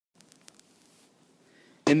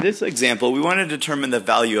In this example, we want to determine the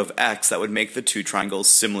value of x that would make the two triangles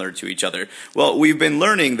similar to each other. Well, we've been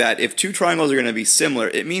learning that if two triangles are going to be similar,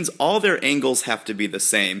 it means all their angles have to be the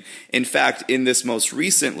same. In fact, in this most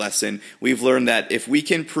recent lesson, we've learned that if we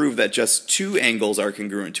can prove that just two angles are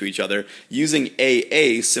congruent to each other, using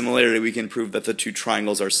AA similarity, we can prove that the two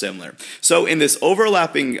triangles are similar. So in this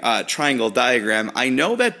overlapping triangle diagram, I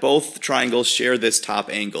know that both triangles share this top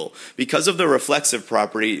angle. Because of the reflexive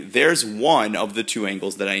property, there's one of the two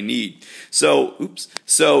angles that I need. So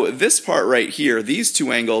this part right here, these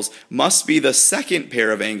two angles must be the second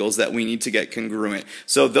pair of angles that we need to get congruent.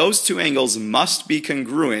 So those two angles must be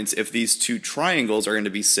congruent if these two triangles are going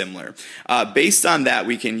to be similar. Based on that,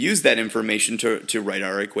 we can use that information to write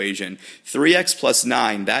our equation. 3x plus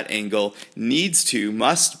 9, that angle,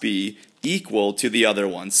 must be equal to the other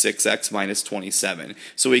one, 6x minus 27.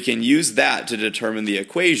 So we can use that to determine the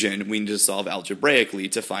equation we need to solve algebraically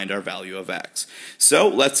to find our value of x. So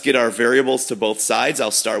let's get our variables to both sides.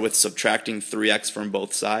 I'll start with subtracting 3x from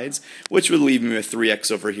both sides, which would leave me with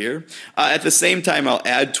 3x over here. At the same time, I'll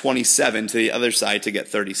add 27 to the other side to get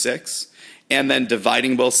 36. And then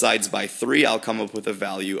dividing both sides by 3, I'll come up with a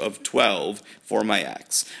value of 12 for my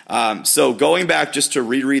x. So going back just to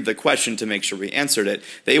reread the question to make sure we answered it,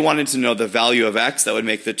 they wanted to know the value of x that would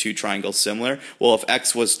make the two triangles similar. Well, if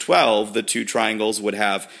x was 12, the two triangles would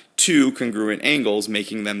have two congruent angles,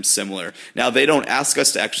 making them similar. Now, they don't ask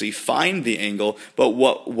us to actually find the angle, but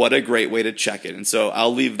what a great way to check it. And so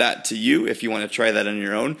I'll leave that to you if you want to try that on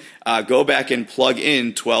your own. Go back and plug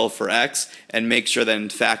in 12 for x and make sure that, in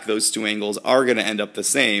fact, those two angles are going to end up the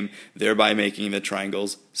same, thereby making the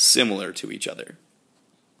triangles similar to each other.